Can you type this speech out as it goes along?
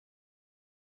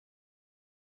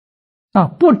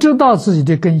不知道自己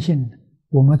的根性，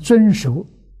我们遵守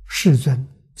世尊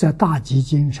在大集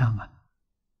经上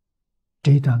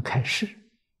这一段开示，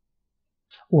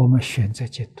我们选择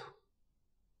净土，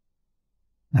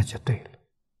那就对了。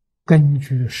根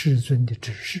据世尊的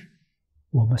指示，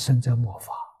我们生在末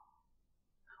法，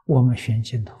我们选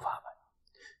净土法门，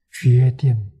决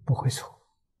定不会错。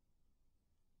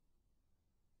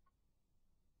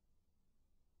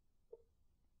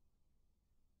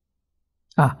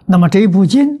那么这一部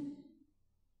经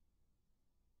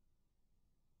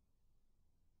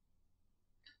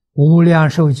无量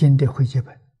寿经的汇集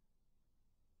本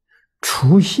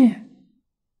出现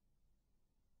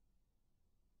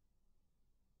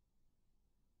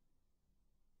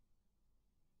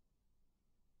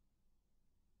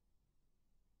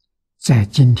在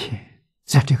今天，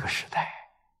在这个时代，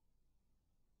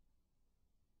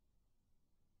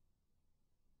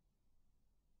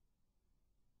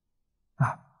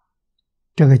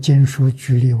这个经书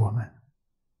距离我们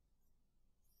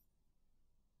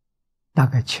大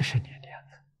概70年的样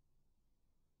子。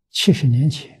70年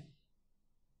前，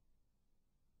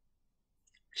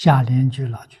夏莲居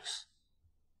老居士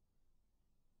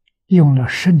用了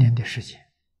10年的时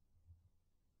间，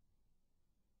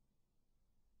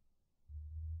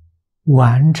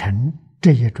完成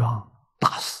这一桩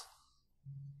大事，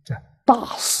这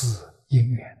大事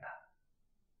因缘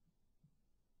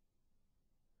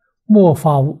末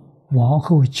法往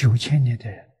后9000年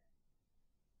的人，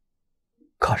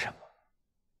靠什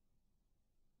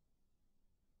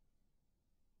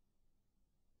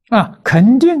么？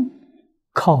肯定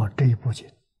靠这一部经。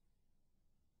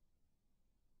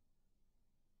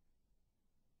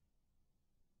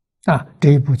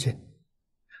这一部经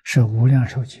是无量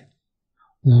寿经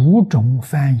5种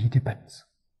翻译的本子，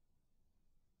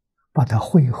把它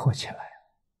汇合起来，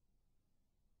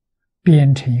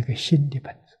编成一个新的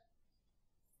本子。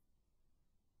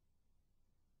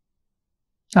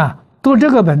读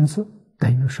这个本子，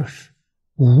等于说是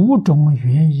5种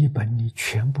原译本你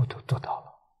全部都读到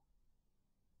了。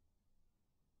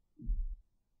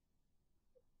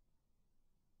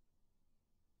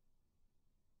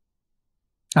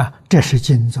这是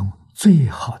经中最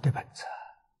好的本子。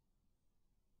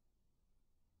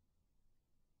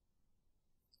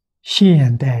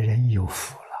现代人有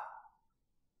福了，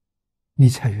你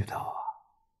才遇到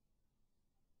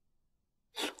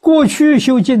过去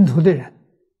修净土的人，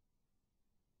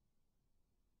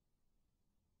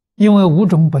因为5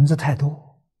种本子太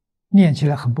多，念起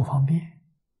来很不方便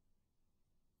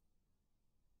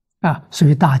所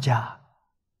以大家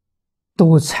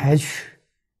都采取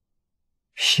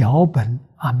小本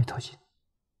阿弥陀经，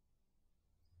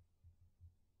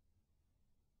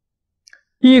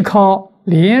依靠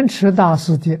莲池大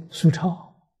师的疏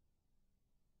钞、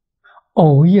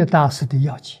藕益大师的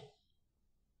要解，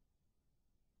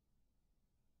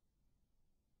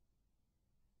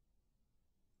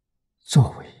作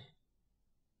为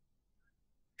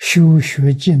修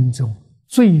学经中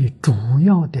最主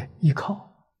要的依靠。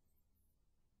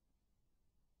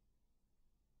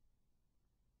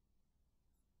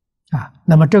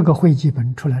那么这个汇集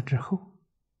本出来之后，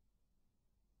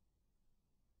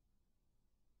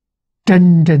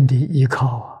真正的依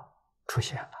靠出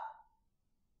现了。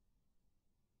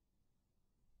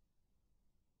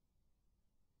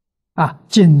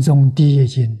经中第一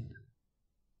经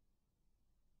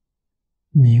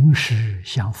名实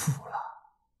相符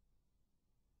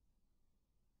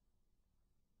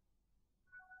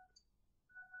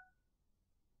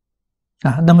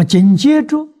了。那么紧接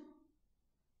着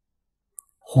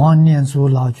黄念祖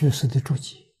老居士的注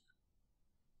解，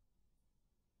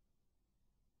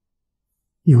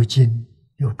有经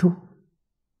有注。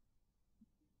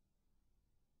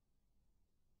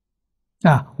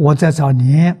我在早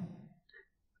年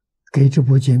给这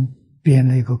部经编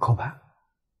了一个口判，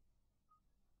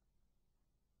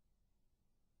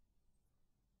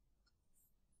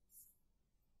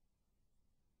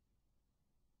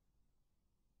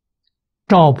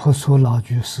赵朴初老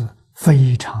居士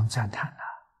非常赞叹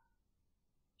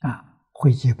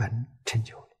汇集本成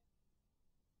就了，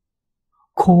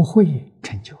科会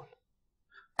成就了，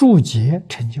注解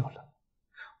成就了，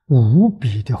无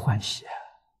比的欢喜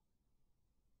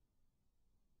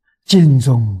经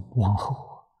中往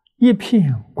后一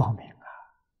片光明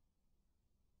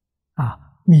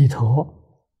弥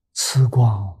陀慈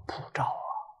光普照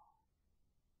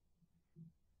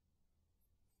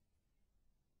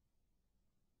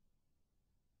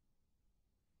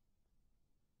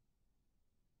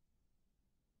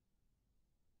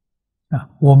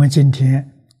我们今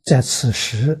天在此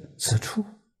时此处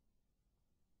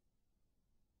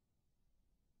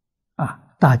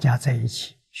大家在一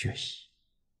起学习，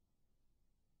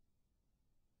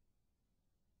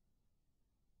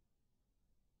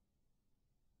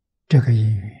这个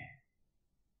因缘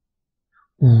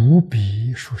无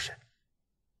比殊胜，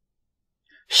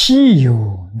稀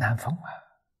有难逢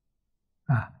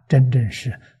真正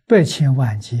是百千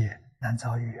万劫难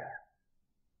遭遇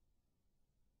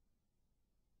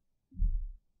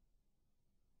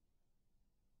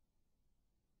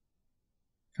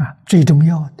最重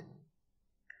要的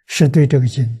是对这个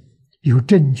经有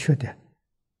正确的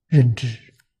认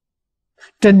知，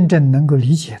真正能够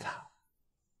理解它。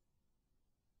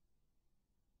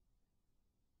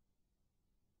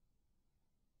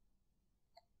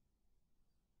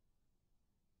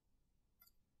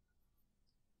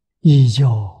依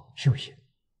教修行，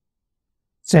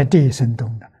在这一生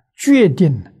中呢，决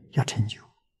定要成就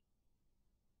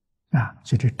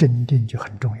所以这真定就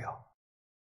很重要。